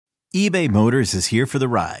eBay Motors is here for the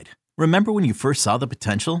ride. Remember when you first saw the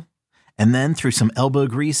potential? And then through some elbow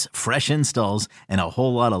grease, fresh installs, and a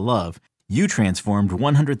whole lot of love, you transformed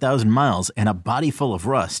 100,000 miles and a body full of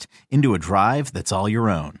rust into a drive that's all your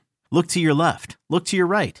own. Look to your left. Look to your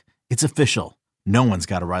right. It's official. No one's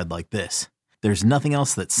got a ride like this. There's nothing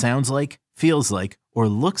else that sounds like, feels like, or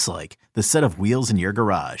looks like the set of wheels in your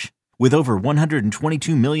garage. With over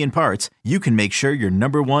 122 million parts, you can make sure your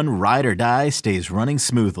number one ride or die stays running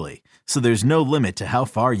smoothly. So there's no limit to how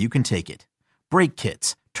far you can take it. Brake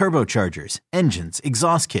kits, turbochargers, engines,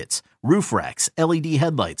 exhaust kits, roof racks, LED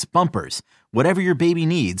headlights, bumpers, whatever your baby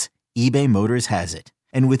needs, eBay Motors has it.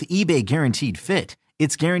 And with eBay Guaranteed Fit,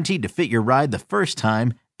 it's guaranteed to fit your ride the first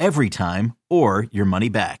time, every time, or your money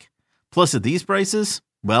back. Plus at these prices,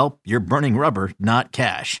 well, you're burning rubber, not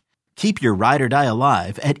cash. Keep your ride or die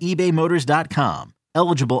alive at ebaymotors.com.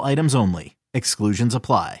 Eligible items only. Exclusions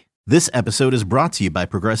apply. This episode is brought to you by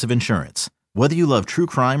Progressive Insurance. Whether you love true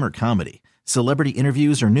crime or comedy, celebrity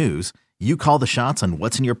interviews or news, you call the shots on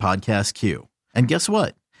what's in your podcast queue. And guess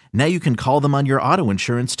what? Now you can call them on your auto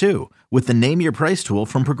insurance too with the Name Your Price tool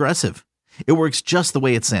from Progressive. It works just the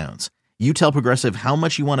way it sounds. You tell Progressive how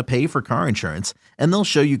much you want to pay for car insurance, and they'll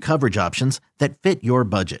show you coverage options that fit your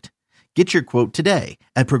budget. Get your quote today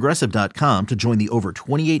at Progressive.com to join the over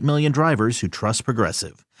 28 million drivers who trust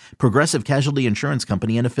Progressive. Progressive Casualty Insurance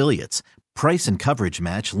Company and Affiliates. Price and coverage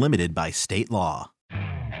match limited by state law.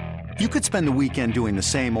 You could spend the weekend doing the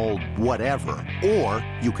same old whatever, or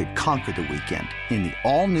you could conquer the weekend in the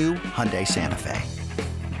all-new Hyundai Santa Fe.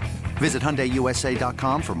 Visit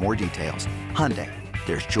HyundaiUSA.com for more details. Hyundai,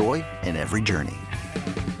 there's joy in every journey.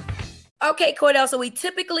 Okay, Cordell, so we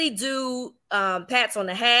typically do pats on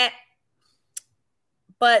the hat.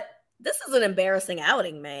 But this is an embarrassing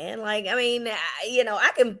outing, man. Like, I mean,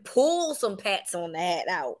 I can pull some pats on the hat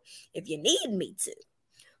out if you need me to.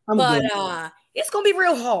 But it's going to be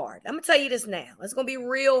real hard. I'm going to tell you this now. It's going to be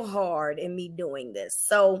real hard in me doing this.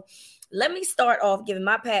 So let me start off giving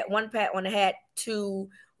one pat on the hat to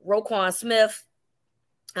Roquan Smith.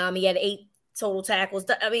 He had 8 total tackles.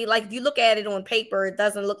 I mean, like, if you look at it on paper, it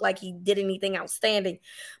doesn't look like he did anything outstanding.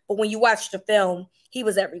 But when you watch the film, he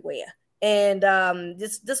was everywhere. And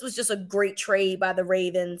this was just a great trade by the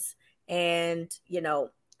Ravens. And,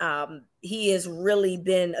 he has really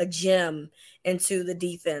been a gem into the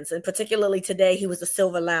defense. And particularly today, he was the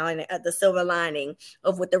silver lining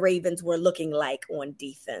of what the Ravens were looking like on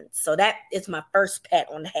defense. So that is my first pat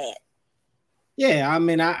on the hat. Yeah, I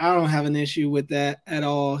mean, I don't have an issue with that at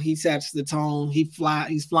all. He sets the tone. He's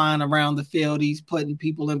flying around the field. He's putting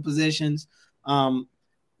people in positions.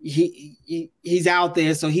 He's out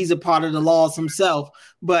there, so he's a part of the loss himself.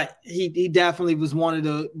 But he definitely was one of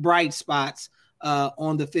the bright spots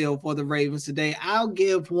on the field for the Ravens today. I'll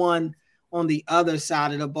give one on the other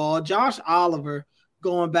side of the ball. Josh Oliver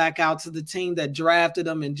going back out to the team that drafted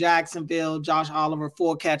him in Jacksonville. Josh Oliver,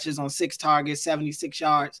 4 catches on 6 targets, 76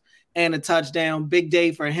 yards, and a touchdown. Big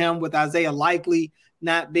day for him with Isaiah Likely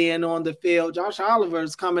not being on the field. Josh Oliver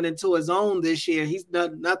is coming into his own this year. He's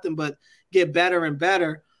done nothing but get better and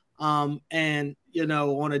better. On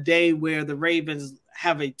a day where the Ravens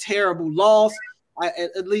have a terrible loss,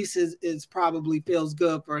 at least it probably feels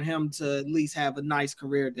good for him to at least have a nice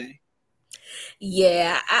career day.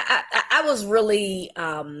 Yeah, I was really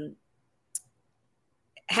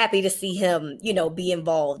happy to see him, be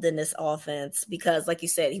involved in this offense because, like you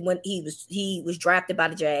said, he was drafted by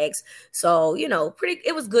the Jags, so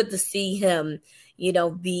it was good to see him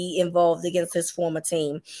be involved against his former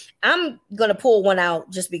team. I'm going to pull one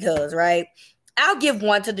out just because, right? I'll give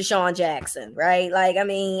one to Deshaun Jackson, right? Like, I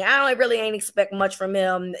mean, I really ain't expect much from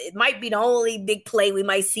him. It might be the only big play we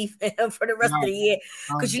might see for him for the rest of the year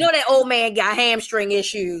because that old man got hamstring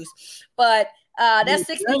issues. But that's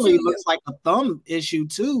 62. It looks like a thumb issue,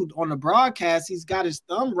 too, on the broadcast. He's got his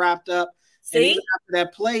thumb wrapped up. See? And even after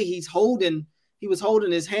that play, he was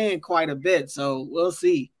holding his hand quite a bit. So we'll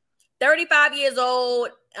see. 35 years old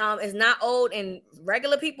is not old in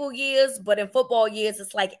regular people years, but in football years,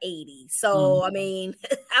 it's like 80. So, I mean,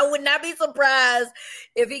 I would not be surprised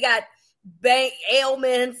if he got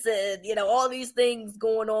ailments and, all these things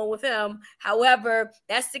going on with him. However,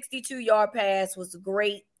 that 62-yard pass was a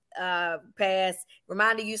great pass,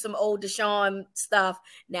 reminding you some old Deshaun stuff.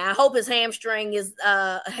 Now, I hope his hamstring is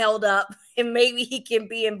held up and maybe he can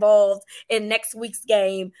be involved in next week's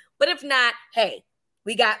game. But if not, hey,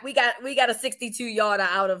 we got a 62-yarder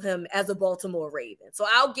out of him as a Baltimore Raven. So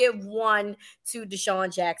I'll give one to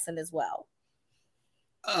Deshaun Jackson as well.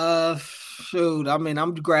 Shoot. I mean,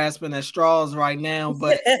 I'm grasping at straws right now,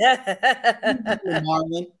 but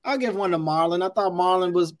Marlon. I'll give one to Marlon. I thought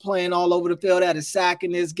Marlon was playing all over the field, had a sack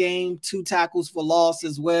in this game, 2 tackles for loss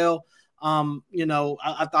as well.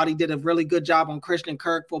 I thought he did a really good job on Christian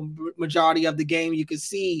Kirk for majority of the game. You could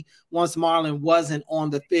see once Marlon wasn't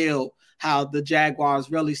on the field, how the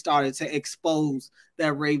Jaguars really started to expose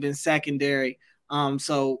that Ravens secondary.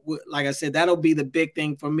 So like I said, that'll be the big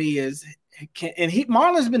thing for me is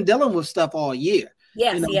Marlon's been dealing with stuff all year.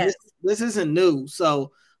 Yes, yes. This isn't new.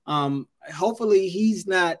 So hopefully he's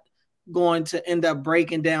not going to end up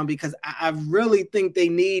breaking down, because I really think they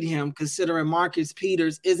need him, considering Marcus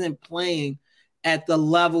Peters isn't playing at the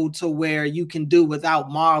level to where you can do without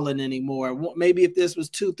Marlon anymore. Maybe if this was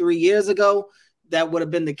 2-3 years ago, that would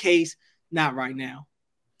have been the case. Not right now.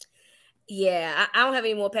 Yeah, I don't have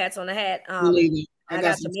any more pats on the hat. I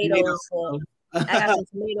got some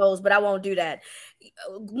tomatoes, but I won't do that.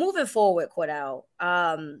 Moving forward, Cordell,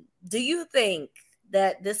 do you think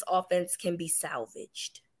that this offense can be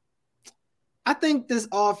salvaged? I think this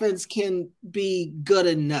offense can be good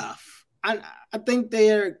enough. I think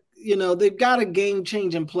they've got a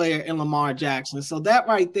game-changing player in Lamar Jackson. So that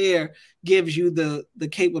right there gives you the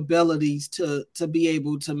capabilities to be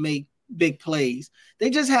able to make big plays. They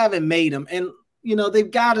just haven't made them. And,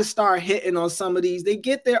 they've got to start hitting on some of these. They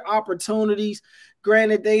get their opportunities.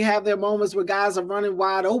 Granted, they have their moments where guys are running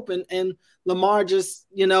wide open, and Lamar just,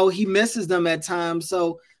 he misses them at times.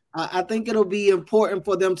 So I think it'll be important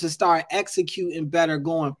for them to start executing better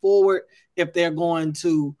going forward if they're going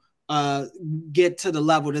to get to the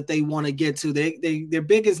level that they want to get to. Their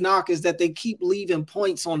biggest knock is that they keep leaving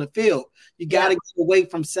points on the field. You got to get away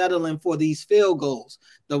from settling for these field goals.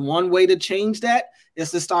 The one way to change that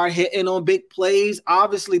is to start hitting on big plays.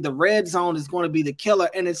 Obviously, the red zone is going to be the killer,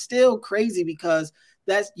 and it's still crazy because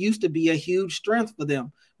that used to be a huge strength for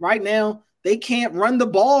them. Right now, they can't run the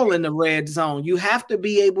ball in the red zone. You have to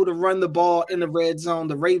be able to run the ball in the red zone.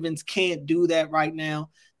 The Ravens can't do that right now.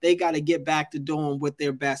 They got to get back to doing what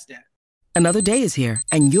they're best at. Another day is here,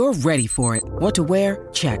 and you're ready for it. What to wear?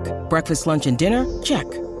 Check. Breakfast, lunch, and dinner? Check.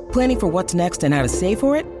 Planning for what's next and how to save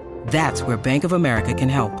for it? That's where Bank of America can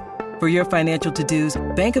help. For your financial to-dos,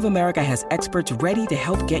 Bank of America has experts ready to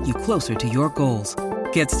help get you closer to your goals.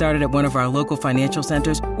 Get started at one of our local financial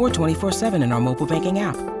centers or 24/7 in our mobile banking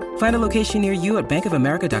app. Find a location near you at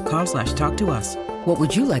bankofamerica.com/talktous. What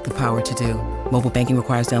would you like the power to do? Mobile banking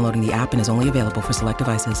requires downloading the app and is only available for select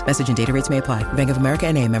devices. Message and data rates may apply. Bank of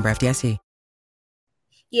America NA, member FDIC.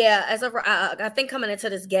 Yeah, I think coming into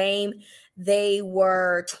this game, they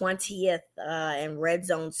were 20th in red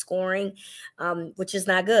zone scoring, which is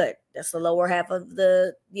not good. That's the lower half of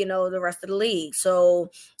the rest of the league. So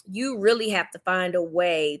you really have to find a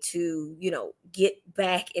way to, get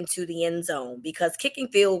back into the end zone, because kicking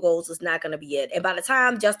field goals is not going to be it. And by the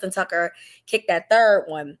time Justin Tucker kicked that third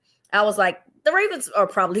one, I was like, the Ravens are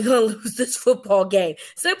probably going to lose this football game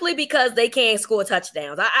simply because they can't score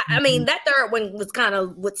touchdowns. I mean, that third one was kind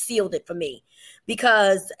of what sealed it for me,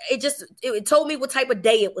 because it told me what type of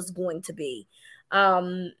day it was going to be.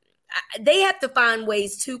 They have to find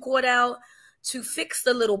ways to, Cordell, to fix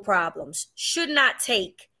the little problems. Should not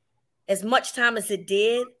take as much time as it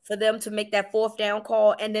did for them to make that fourth down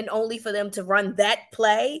call, and then only for them to run that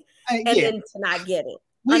play and then to not get it.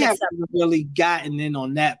 We haven't really gotten in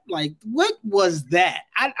on that. Like, what was that?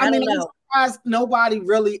 I mean, I'm surprised nobody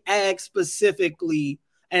really asked specifically.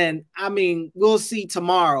 And I mean, we'll see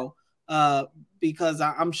tomorrow because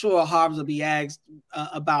I'm sure Hobbs will be asked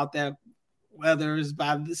about that, whether it's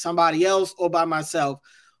by somebody else or by myself.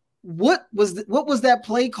 What was that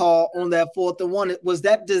play call on that 4th and 1? Was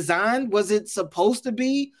that designed? Was it supposed to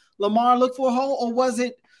be Lamar look for a hole, or was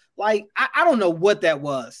it like, I don't know what that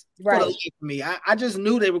was. Right. For me, I just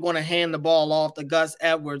knew they were going to hand the ball off to Gus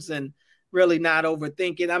Edwards and really not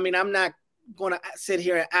overthink it. I mean, I'm not going to sit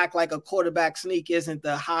here and act like a quarterback sneak isn't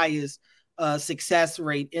the highest success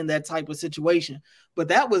rate in that type of situation. But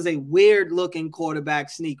that was a weird looking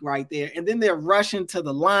quarterback sneak right there. And then they're rushing to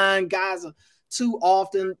the line. Guys are too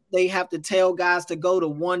often, they have to tell guys to go to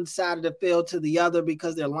one side of the field to the other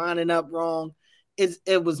because they're lining up wrong.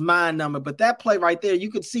 It was mind-numbing. But that play right there,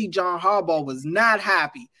 you could see John Harbaugh was not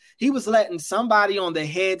happy. He was letting somebody on the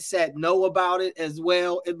headset know about it as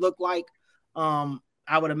well. It looked like,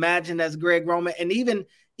 I would imagine that's Greg Roman. And even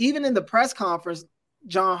in the press conference,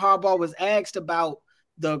 John Harbaugh was asked about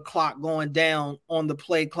the clock going down on the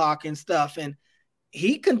play clock and stuff. And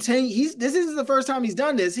he continued. This isn't the first time he's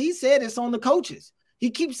done this. He said it's on the coaches.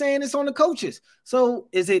 He keeps saying it's on the coaches. So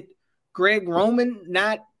is it Greg Roman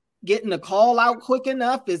not getting the call out quick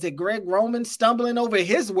enough? Is it Greg Roman stumbling over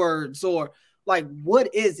his words, or Like,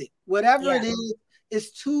 what is it? Whatever it is,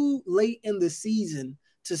 it's too late in the season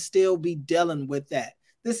to still be dealing with that.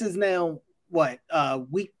 This is now what,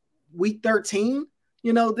 week 13?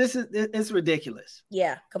 It's ridiculous.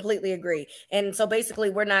 Yeah, completely agree. And so basically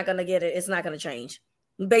we're not going to get it. It's not going to change.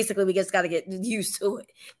 Basically, we just got to get used to it.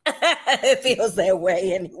 It feels that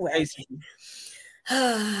way anyway.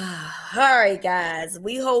 All right, guys.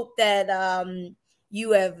 We hope that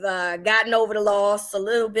you have gotten over the loss a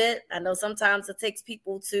little bit. I know sometimes it takes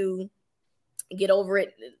people to get over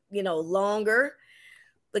it, longer.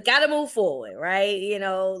 But got to move forward, right?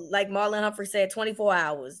 Like Marlon Humphrey said, 24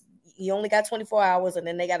 hours. You only got 24 hours, and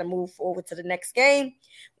then they got to move forward to the next game,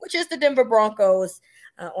 which is the Denver Broncos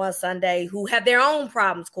on Sunday, who have their own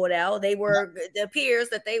problems, Cordell. It appears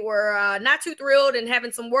that they were not too thrilled and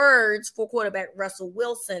having some words for quarterback Russell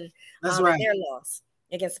Wilson. That's right. Their loss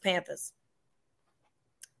against the Panthers.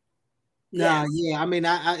 Yeah. I mean,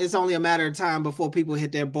 it's only a matter of time before people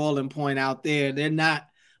hit their boiling point out there. They're not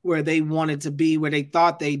where they wanted to be, where they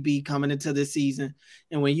thought they'd be coming into the season.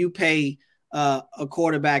 And when you pay a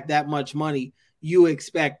quarterback that much money, you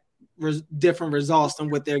expect different results than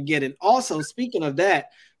what they're getting. Also, speaking of that,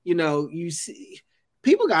 you see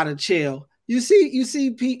people gotta chill. You see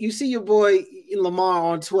your boy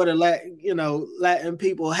Lamar on Twitter letting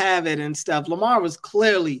people have it and stuff. Lamar was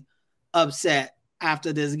clearly upset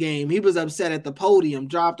after this game. He was upset at the podium,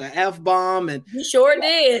 dropped an F-bomb, and he sure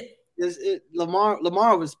did.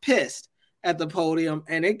 Lamar was pissed at the podium,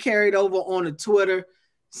 and it carried over on the Twitter.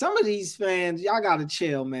 Some of these fans, y'all got to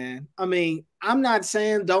chill, man. I mean, I'm not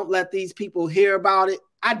saying don't let these people hear about it.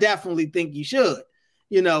 I definitely think you should,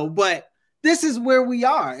 but this is where we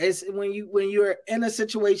are. It's when you're in a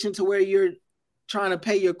situation to where you're trying to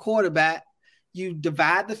pay your quarterback, you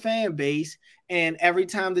divide the fan base, and every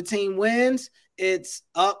time the team wins, it's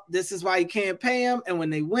up. This is why you can't pay them. And when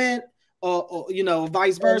they win, or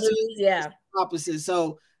vice versa, opposite.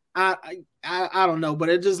 So I don't know, but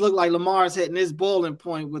it just looked like Lamar's hitting his boiling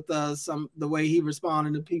point with the way he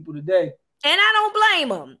responded to people today. And I don't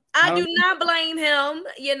blame him. I do not blame him,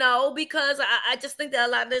 because I just think that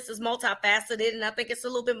a lot of this is multifaceted, and I think it's a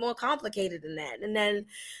little bit more complicated than that. And then,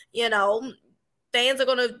 fans are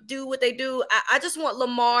going to do what they do. I just want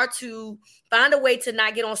Lamar to find a way to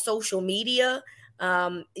not get on social media,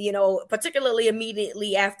 particularly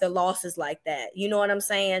immediately after losses like that. You know what I'm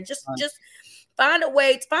saying? Just find a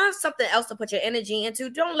way to find something else to put your energy into.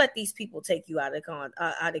 Don't let these people take you out of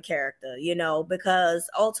character, because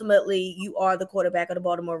ultimately you are the quarterback of the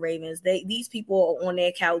Baltimore Ravens. These people are on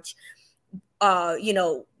their couch,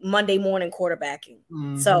 Monday morning quarterbacking.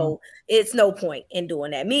 Mm-hmm. So it's no point in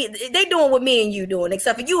doing that. They doing what me and you doing,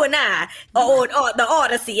 except for you and I are on the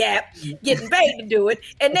Odyssey app getting paid to do it,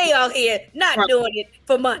 and they out here not doing it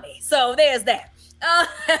for money. So there's that.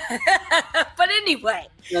 But anyway,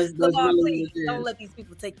 please don't let these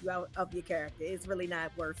people take you out of your character. It's really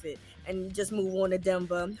not worth it. And just move on to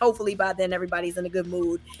Denver. Hopefully by then everybody's in a good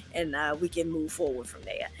mood, and we can move forward from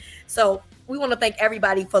there. So we want to thank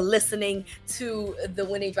everybody for listening to the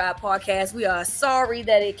Winning Drive podcast. We are sorry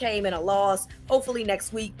that it came in a loss. Hopefully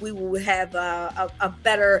next week we will have a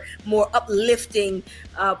better, more uplifting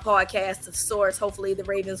podcast of sorts. Hopefully the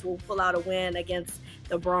Ravens will pull out a win against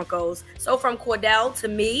the Broncos. So from Cordell to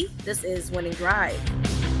me, this is Winning Drive.